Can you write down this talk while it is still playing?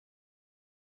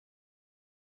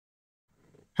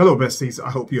Hello, besties. I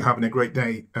hope you're having a great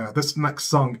day. This next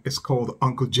song is called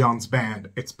Uncle John's Band.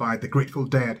 It's by the Grateful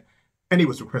Dead, and it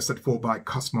was requested for by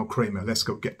Cosmo Kramer. Let's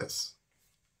go get this.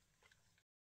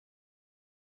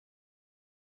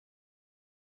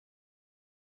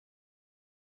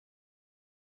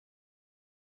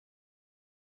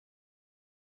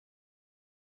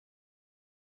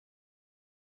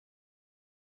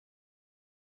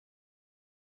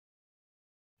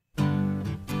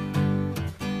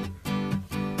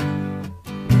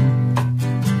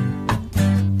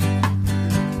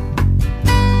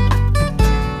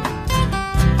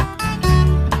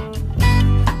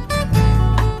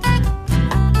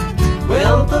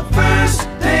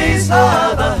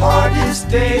 Are the hardest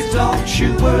days, don't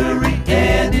you worry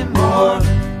anymore.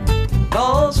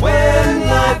 'Cause when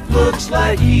life looks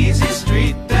like easy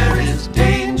street, there is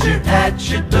danger at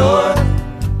your door.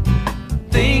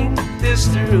 Think this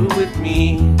through with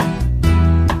me,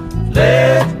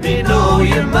 let me know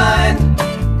your mind.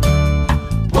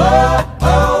 Whoa,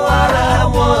 what I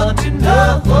want to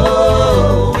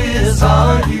know is,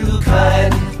 are you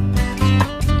kind?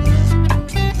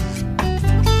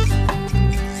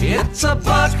 It's a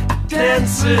buck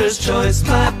dancer's choice,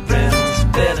 my friends.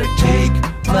 Better take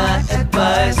my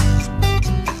advice.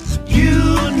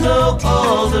 You know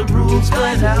all the rules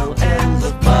by now, and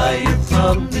the fire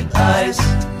from the ice.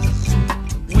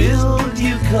 Will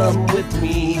you come with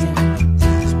me?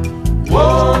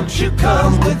 Won't you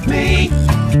come with me?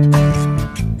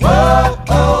 Whoa,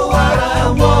 what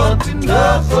I want to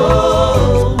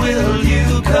know. Will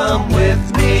you come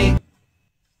with me?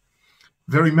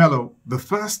 Very mellow. The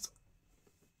first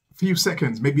few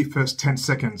seconds, maybe first 10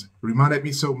 seconds, reminded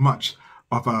me so much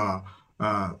of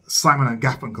Simon and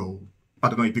Garfunkel. I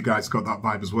don't know if you guys got that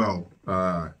vibe as well.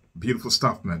 Beautiful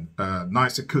stuff, man.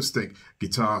 Nice acoustic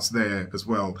guitars there as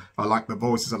well. I like the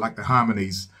voices, I like the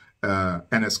harmonies.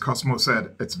 And as Cosmo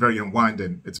said, it's very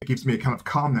unwinding. It gives me a kind of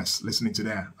calmness listening to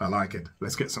that. I like it.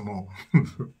 Let's get some more.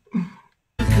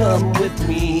 Come with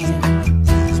me.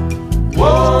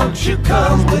 Won't you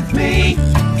come with me?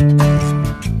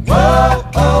 Whoa,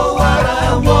 what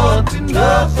I want to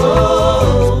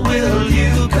know. Will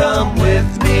you come with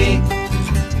me?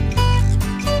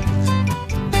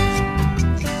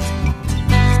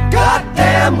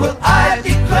 Goddamn, will I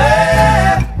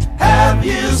declare, have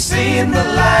you seen the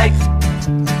light?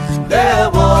 Their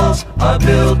walls are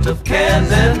built of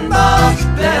cannonballs.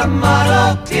 Their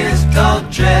motto is don't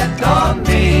tread on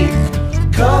me.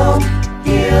 Come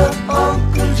here,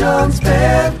 Uncle John's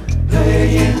band,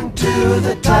 playing to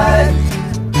the tide.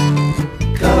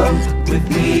 Come with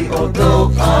me or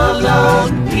go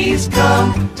alone. He's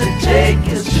come to take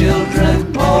his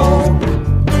children home.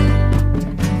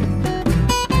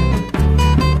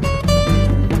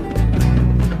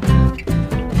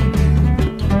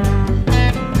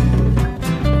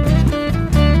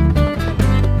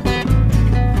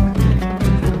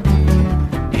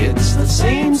 It's the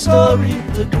same story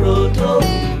the crow told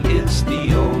me. It's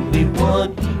the only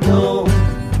one you know.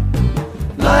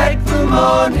 Like the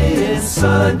morning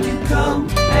sun you come,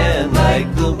 and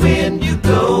like the wind you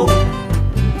go.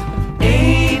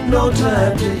 Ain't no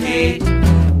time to hate,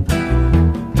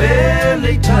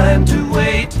 barely time to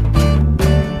wait.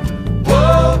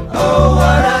 Whoa,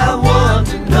 what I want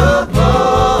to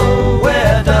know,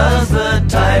 where does the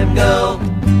time go?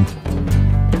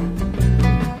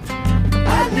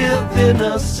 I live in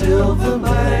a silver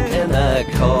mine, and I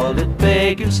call it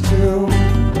Beggar's Tomb.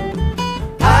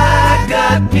 I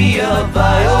got me a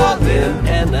violin,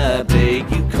 and I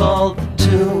beg you call the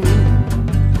tune.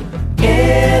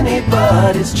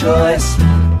 Anybody's choice,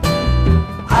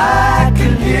 I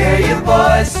can hear your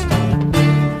voice.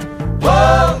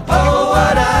 Whoa,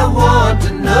 what I want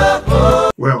to know.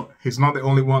 Well, he's not the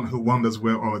only one who wonders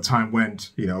where our time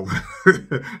went, you know.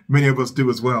 Many of us do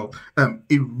as well.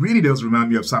 It really does remind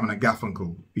me of Simon and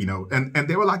Garfunkel, you know. And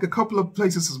there were like a couple of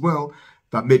places as well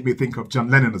that made me think of John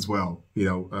Lennon as well, you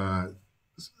know.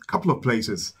 A couple of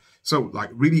places. So, like,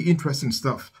 really interesting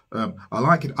stuff. I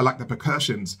like it. I like the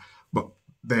percussions, but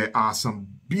there are some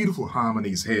beautiful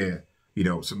harmonies here. You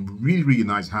know, some really, really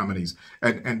nice harmonies,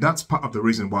 and that's part of the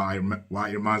reason why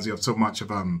it reminds me of so much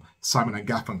of Simon and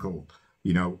Garfunkel.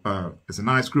 You know, it's a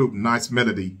nice group, nice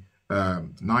melody,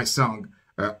 nice song.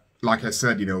 Like I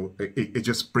said, you know, it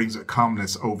just brings a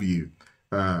calmness over you.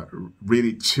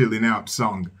 Really chilling out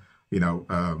song. You know,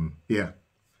 yeah.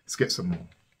 Let's get some more.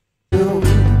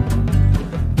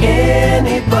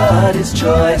 Anybody's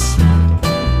choice,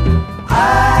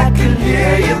 I can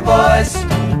hear your voice.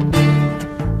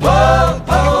 Whoa,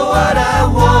 what I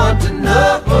want to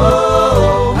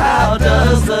know, how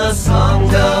does the song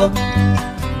go?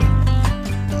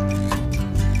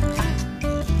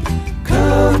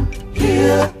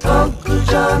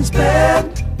 John's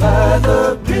band by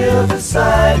the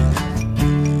riverside.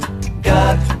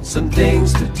 Got some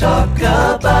things to talk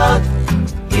about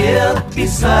here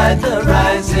beside the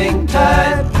rising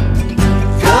tide.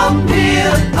 Come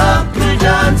hear Uncle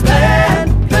John's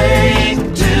band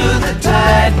playing to the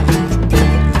tide.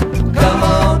 Come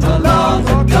on along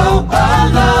or go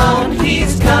alone.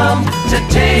 He's come to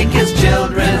take his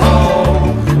children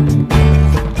home.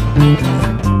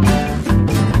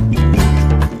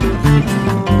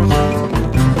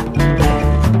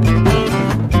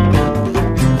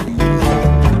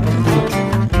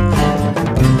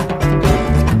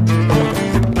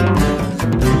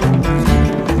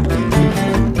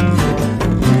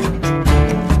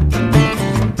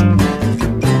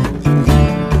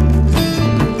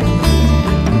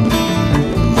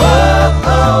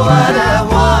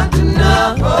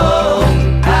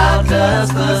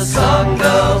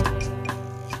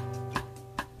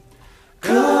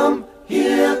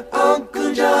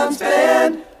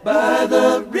 By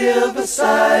the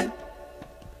riverside,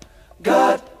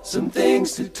 got some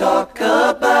things to talk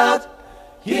about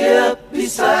here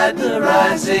beside the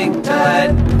rising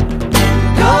tide.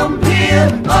 Come hear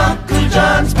Uncle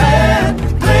John's band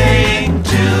playing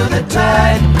to the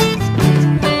tide.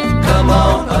 Come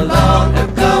on along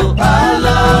and go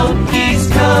alone. He's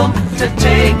come to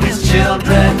take his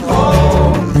children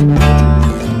home.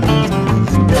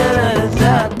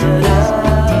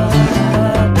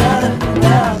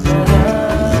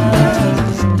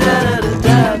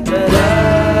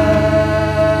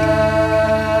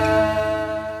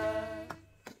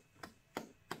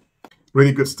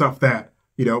 Really good stuff that,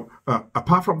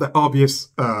 apart from the obvious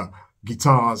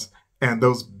guitars and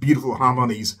those beautiful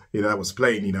harmonies, that was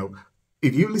playing,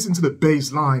 if you listen to the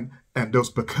bass line and those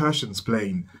percussions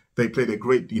playing, they played a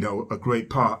great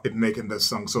part in making this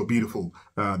song so beautiful.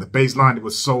 The bass line, it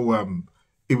was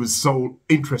so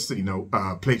interesting,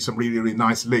 played some really, really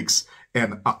nice licks.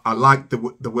 And I liked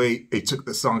the way it took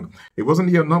the song. It wasn't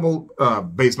your normal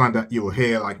bass line that you'll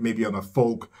hear, like maybe on a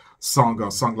folk song or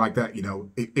song like that.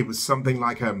 It was something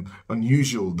like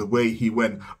unusual, the way he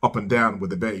went up and down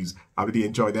with the bass. I really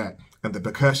enjoyed that. And the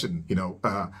percussion,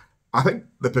 I think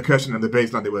the percussion and the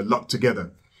bass line, they were locked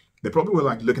together. They probably were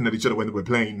like looking at each other when they were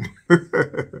playing.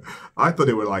 I thought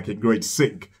they were like in great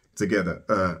sync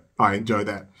together. I enjoyed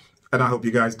that. And I hope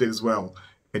you guys did as well.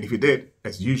 And if you did,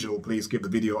 as usual, please give the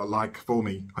video a like for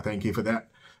me. I thank you for that.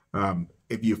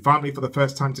 If you found me for the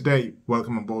first time today,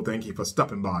 welcome on board. Thank you for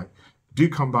stopping by. Do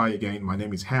come by again. My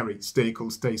name is Harry. Stay cool,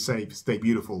 stay safe, stay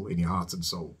beautiful in your hearts and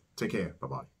soul. Take care.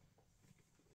 Bye-bye.